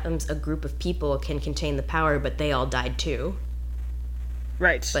 sometimes a group of people can contain the power, but they all died too.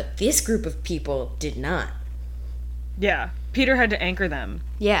 Right. But this group of people did not. Yeah. Peter had to anchor them.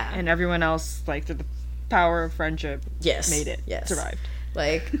 Yeah. And everyone else, through the power of friendship, made it. Yes. Survived.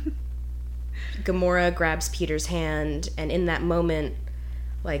 Gamora grabs Peter's hand, and in that moment,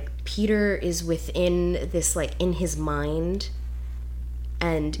 Peter is within this, in his mind,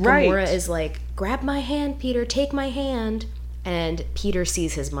 and Gamora is like, grab my hand, Peter, take my hand, and Peter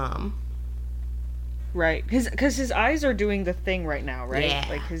sees his mom. Right. Because his eyes are doing the thing right now, right?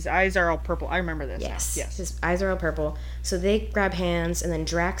 Yeah. His eyes are all purple. I remember this. Yes. Yes. His eyes are all purple. So they grab hands, and then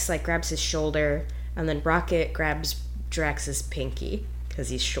Drax, grabs his shoulder, and then Rocket grabs Drax's pinky, because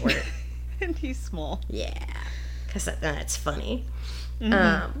he's short. And he's small. Yeah. Because that's funny.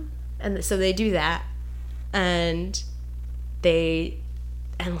 Mm-hmm. And so they do that, and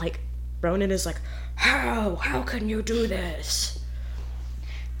Ronan is like, how can you do this?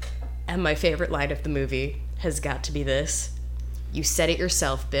 And my favorite line of the movie has got to be this: you said it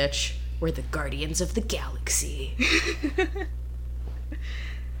yourself, bitch. We're the Guardians of the Galaxy.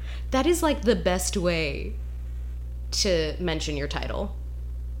 That is like the best way to mention your title.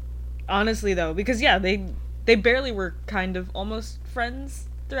 Honestly, though, because yeah, they barely were kind of almost friends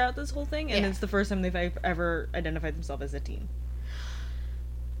throughout this whole thing, and it's the first time they've ever identified themselves as a team.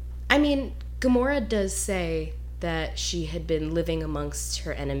 I mean, Gamora does say that she had been living amongst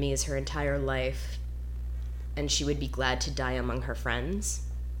her enemies her entire life, and she would be glad to die among her friends.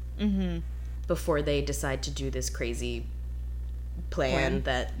 Mm-hmm. Before they decide to do this crazy plan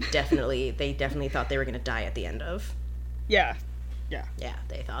that they definitely thought they were going to die at the end of. Yeah,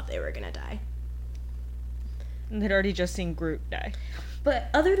 they thought they were going to die. And they'd already just seen Groot die. But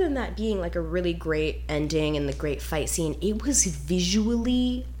other than that being like a really great ending and the great fight scene, it was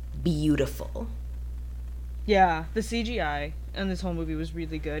visually beautiful. Yeah, the CGI in this whole movie was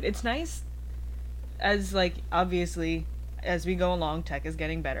really good. It's nice as, like, obviously, as we go along, tech is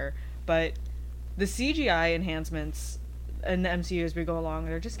getting better, but the CGI enhancements in the MCU as we go along,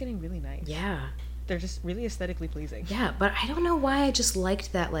 they're just getting really nice. Yeah. They're just really aesthetically pleasing. Yeah, but I don't know why I just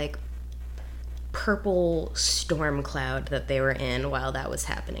liked that, like, purple storm cloud that they were in while that was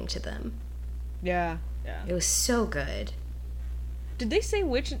happening to them. Yeah. It was so good. Did they say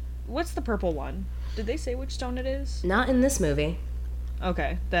what's the purple one? Did they say which stone it is? Not in this movie.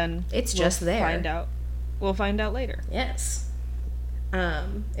 Okay, then it's just there. We'll find out later. Yes.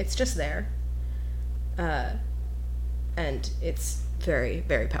 It's just there. And it's very,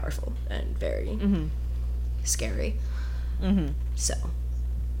 very powerful and very scary. Mm-hmm. So,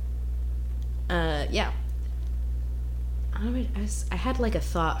 yeah. I had like a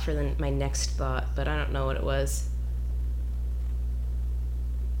thought for my next thought, but I don't know what it was.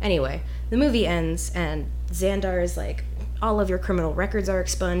 Anyway, the movie ends, and Xandar is like, all of your criminal records are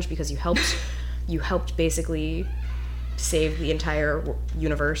expunged because you helped basically save the entire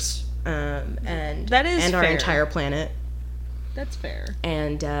universe, and that is and our fair. entire planet. That's fair.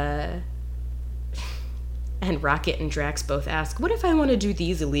 And Rocket and Drax both ask, "What if I want to do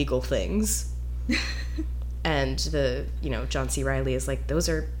these illegal things?" And John C. Reilly is like, "Those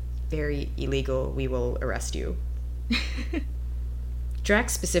are very illegal. We will arrest you."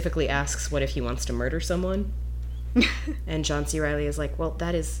 Drax specifically asks, "What if he wants to murder someone?" And John C. Reilly is like, "Well,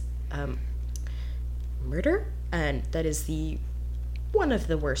 that is murder, and that is one of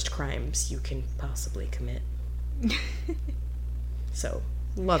the worst crimes you can possibly commit." So,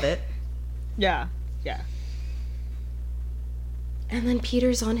 love it. Yeah. And then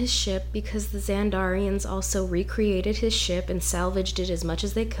Peter's on his ship because the Xandarians also recreated his ship and salvaged it as much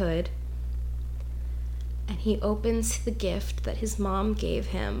as they could. And he opens the gift that his mom gave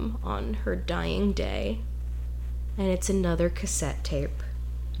him on her dying day. And it's another cassette tape.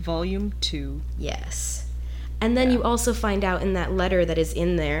 Volume 2. Yes. And then you also find out in that letter that is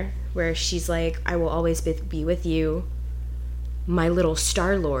in there, where she's like, "I will always be with you, my little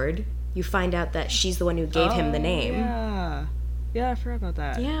Star-Lord." You find out that she's the one who gave him the name. Yeah, I forgot about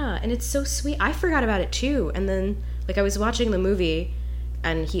that. Yeah, and it's so sweet. I forgot about it too. And then, like, I was watching the movie,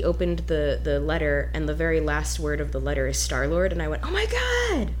 and he opened the letter, and the very last word of the letter is Star-Lord, and I went, "Oh my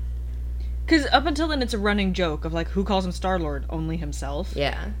god!" Because up until then, it's a running joke of, like, who calls him Star-Lord? Only himself.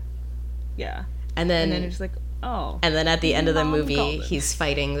 Yeah. And then it's like, oh. And then at the end of the movie, he's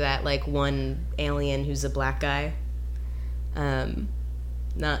fighting that, like, one alien who's a black guy. Not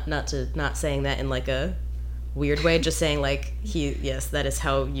saying that in, like, a weird way, just saying, like, that is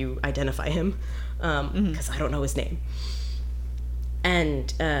how you identify him, because I don't know his name.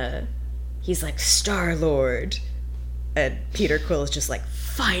 And he's like, "Star-Lord," and Peter Quill is just like,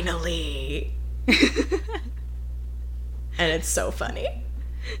 "Finally." And it's so funny.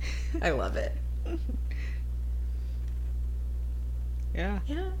 I love it. Yeah,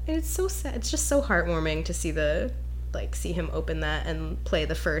 it's so sad. It's just so heartwarming to see him open that and play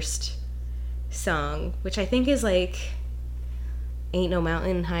the first song, which I think is like "Ain't No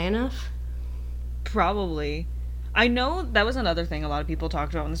Mountain High Enough." Probably. I know that was another thing a lot of people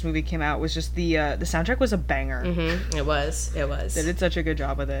talked about when this movie came out, was just the soundtrack was a banger. Mm-hmm. It was. They did such a good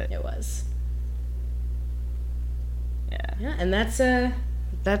job with it. It was. Yeah, and that's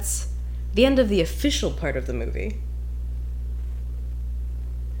the end of the official part of the movie.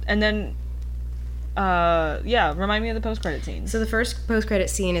 And then remind me of the post-credit scene. So the first post-credit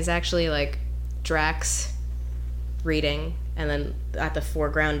scene is actually like Drax reading, and then at the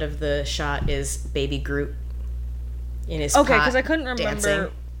foreground of the shot is baby Groot in his cot because I couldn't remember dancing.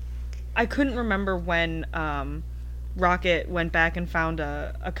 I couldn't remember when Rocket went back and found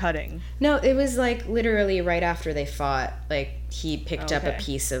a cutting. No, it was like literally right after they fought. Like, he picked up a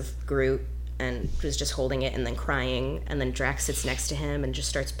piece of Groot and was just holding it and then crying, and then Drax sits next to him and just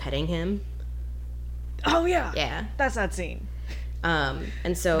starts petting him. Oh yeah. Yeah. That's that scene.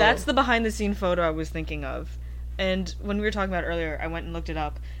 And so That's the behind the scene photo I was thinking of. And when we were talking about it earlier, I went and looked it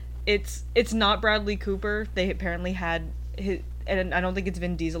up. It's not Bradley Cooper. They apparently had his, and I don't think it's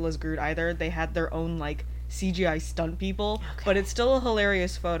Vin Diesel as Groot either. They had their own like CGI stunt people, but it's still a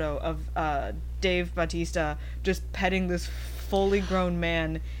hilarious photo of Dave Bautista just petting this fully grown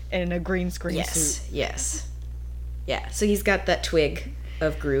man in a green screen suit. Yes. Yeah. So he's got that twig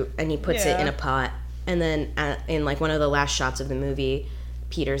of Groot, and he puts it in a pot. And then in like one of the last shots of the movie,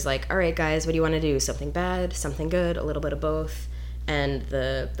 Peter's like, "All right, guys, what do you want to do? Something bad, something good, a little bit of both." And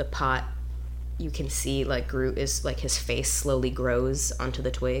the pot, you can see like Groot is like his face slowly grows onto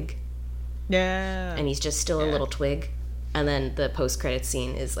the twig. Yeah. And he's just still a little twig. And then the post-credit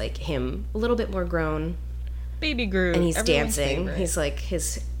scene is like him a little bit more grown. Baby Groot. And he's Everyone's dancing. favorite. He's like,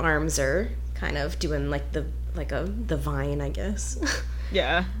 his arms are kind of doing like the vine, I guess.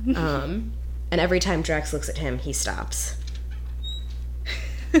 Yeah. And every time Drax looks at him, he stops.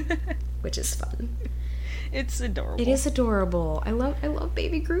 Which is fun. It's adorable. It is adorable. I love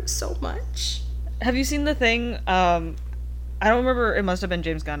Baby Groot so much. Have you seen the thing? I don't remember. It must have been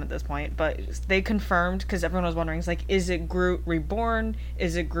James Gunn at this point, but they confirmed, because everyone was wondering, it's like, is it Groot Reborn?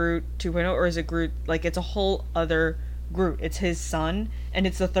 Is it Groot 2.0? Or is it Groot, like, it's a whole other Groot. It's his son, and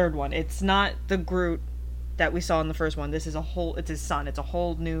it's the third one. It's not the Groot that we saw in the first one. This is it's his son. It's a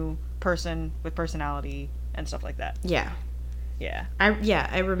whole new person with personality and stuff like that. Yeah. Yeah.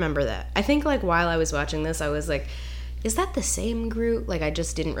 I remember that. I think, like, while I was watching this, I was like, is that the same Groot? Like, I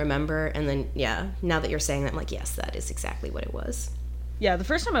just didn't remember. And then, yeah, now that you're saying that, I'm like, yes, that is exactly what it was. Yeah, the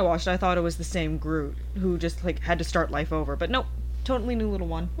first time I watched it, I thought it was the same Groot who just, like, had to start life over. But nope, totally new little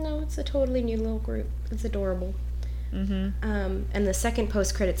one. No, it's a totally new little Groot. It's adorable. Mm-hmm. And the second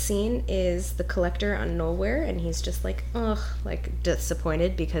post-credit scene is the Collector on Nowhere, and he's just like, ugh, like,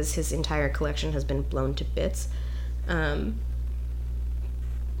 disappointed because his entire collection has been blown to bits.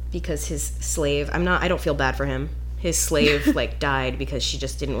 Because his slave, I don't feel bad for him. His slave, like, died because she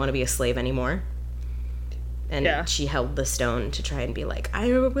just didn't want to be a slave anymore. And she held the stone to try and be like,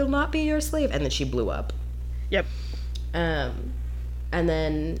 I will not be your slave. And then she blew up. Yep. And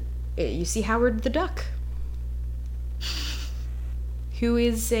then you see Howard the Duck, who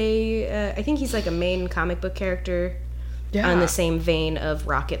is I think he's like a main comic book character on the same vein of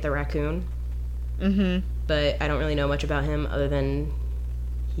Rocket the Raccoon. Mm-hmm. But I don't really know much about him other than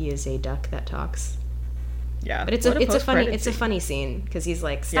he is a duck that talks. Yeah. But it's a funny scene because he's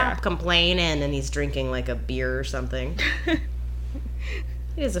like, stop complaining, and he's drinking like a beer or something. It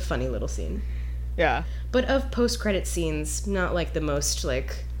is a funny little scene. Yeah. But of post-credit scenes, not like the most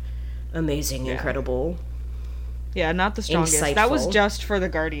like amazing, incredible. Yeah, not the strongest. Insightful. That was just for the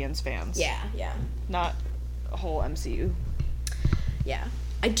Guardians fans. Yeah. Not a whole MCU. Yeah.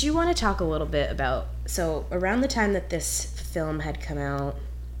 I do want to talk a little bit about, so around the time that this film had come out,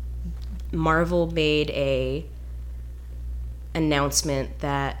 Marvel made a announcement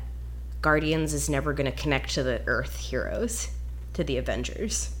that Guardians is never going to connect to the Earth heroes, to the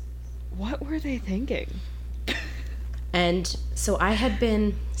Avengers. What were they thinking? And so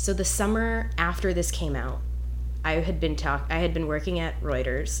so the summer after this came out, I had been working at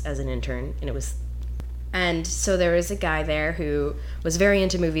Reuters as an intern, and so there was a guy there who was very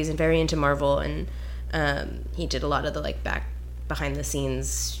into movies and very into Marvel, and he did a lot of the like behind the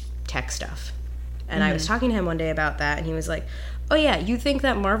scenes tech stuff. And I was talking to him one day about that, and he was like, oh yeah, you think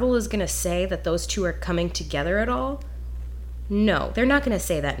that Marvel is going to say that those two are coming together at all? No, they're not going to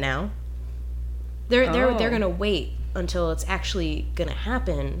say that now. They're going to wait until it's actually going to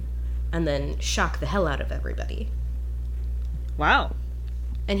happen and then shock the hell out of everybody. Wow.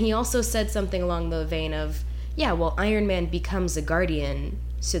 And he also said something along the vein of, yeah, well, Iron Man becomes a Guardian,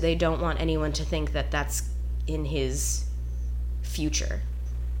 so they don't want anyone to think that that's in his future.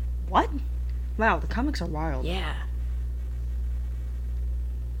 What? Wow, the comics are wild. Yeah.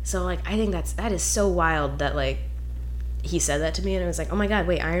 So, like, I think that is so wild that, like, he said that to me, and I was like, oh my god,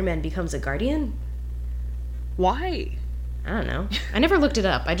 wait, Iron Man becomes a Guardian? Why? I don't know. I never looked it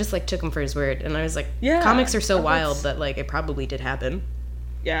up. I just, like, took him for his word, and I was like, yeah, comics are so wild that, like, it probably did happen.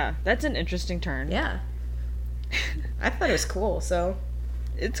 Yeah, that's an interesting turn. Yeah. I thought it was cool, so.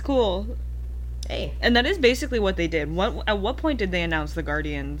 It's cool. Hey. And that is basically what they did. At what point did they announce the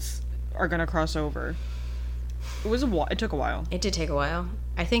Guardians are gonna cross over? It took a while. It did take a while.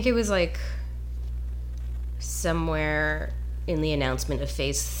 I think it was, like, somewhere in the announcement of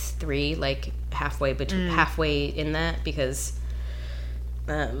Phase 3, like, halfway in that, because,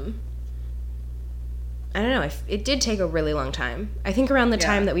 I don't know. It did take a really long time. I think around the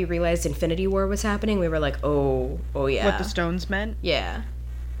time that we realized Infinity War was happening, we were like, oh yeah. What the stones meant? Yeah.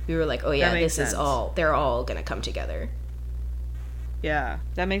 We were like, oh yeah, this is all, they're all gonna come together. Yeah,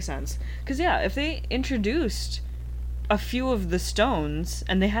 that makes sense. Because, yeah, if they introduced a few of the stones,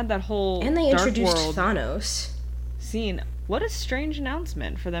 and they had that whole and they Dark introduced World Thanos scene, what a strange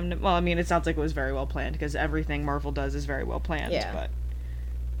announcement for them to... Well, I mean, it sounds like it was very well planned, because everything Marvel does is very well planned, but...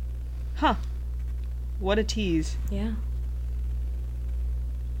 Huh. What a tease. Yeah.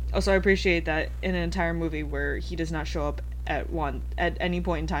 Also, I appreciate that in an entire movie where he does not show up at any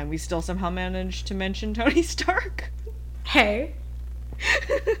point in time, we still somehow manage to mention Tony Stark. Hey.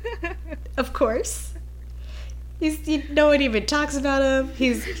 Of course. No one even talks about him.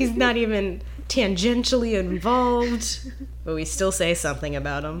 He's not even tangentially involved, but we still say something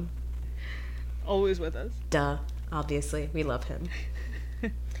about him. Always with us. Duh. Obviously, we love him.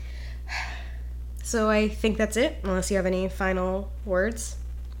 So I think that's it, unless you have any final words.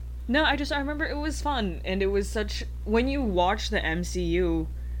 No, I remember it was fun, and it was such... When you watch the MCU,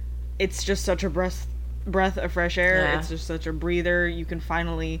 it's just such a breath of fresh air. Yeah. It's just such a breather. You can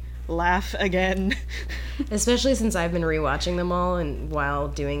finally laugh again. Especially since I've been rewatching them all, and while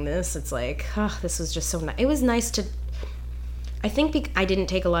doing this, it's like, this was just so nice. It was nice to... I think I didn't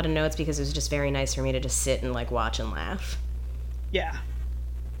take a lot of notes because it was just very nice for me to just sit and, like, watch and laugh. Yeah.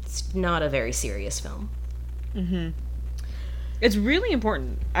 It's not a very serious film. Mm-hmm. It's really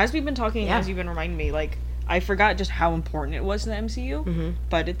important. As we've been talking, as you've been reminding me, like, I forgot just how important it was to the MCU,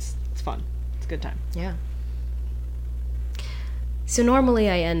 but it's fun. It's a good time. Yeah. So normally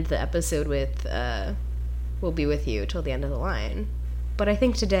I end the episode with, we'll be with you till the end of the line. But I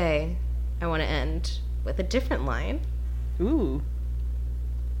think today I want to end with a different line. Ooh.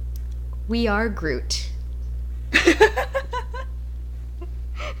 We are Groot.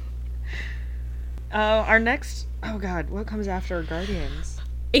 Our next... Oh, God. What comes after Guardians?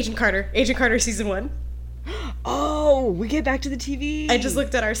 Agent Carter. Agent Carter Season 1. Oh! We get back to the TV! I just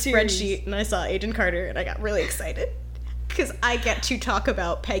looked at our spreadsheet and I saw Agent Carter and I got really excited. Because I get to talk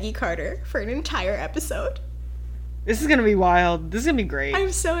about Peggy Carter for an entire episode. This is gonna be wild. This is gonna be great.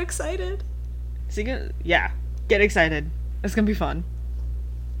 I'm so excited. Yeah. Get excited. It's gonna be fun.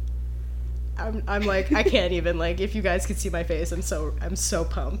 I'm like, I can't even, like, if you guys could see my face, I'm so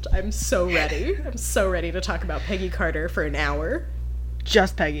pumped. I'm so ready. I'm so ready to talk about Peggy Carter for an hour.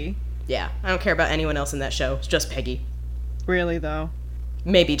 Just Peggy. Yeah, I don't care about anyone else in that show. It's just Peggy. Really, though?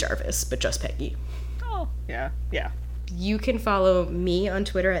 Maybe Jarvis, but just Peggy. Oh, yeah. You can follow me on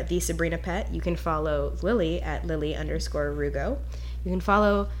Twitter at TheSabrinaPet. You can follow Lily at Lily_Rugo. You can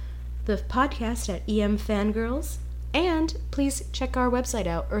follow the podcast at EMFangirls. And please check our website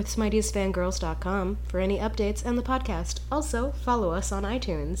out, earthsmightiestfangirls.com, for any updates and the podcast. Also, follow us on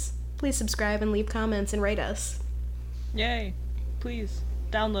iTunes. Please subscribe and leave comments and rate us. Yay. Please.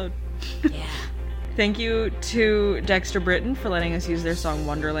 Download. Yeah. Thank you to Dexter Britton for letting us use their song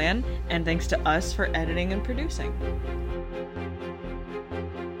Wonderland, and thanks to us for editing and producing.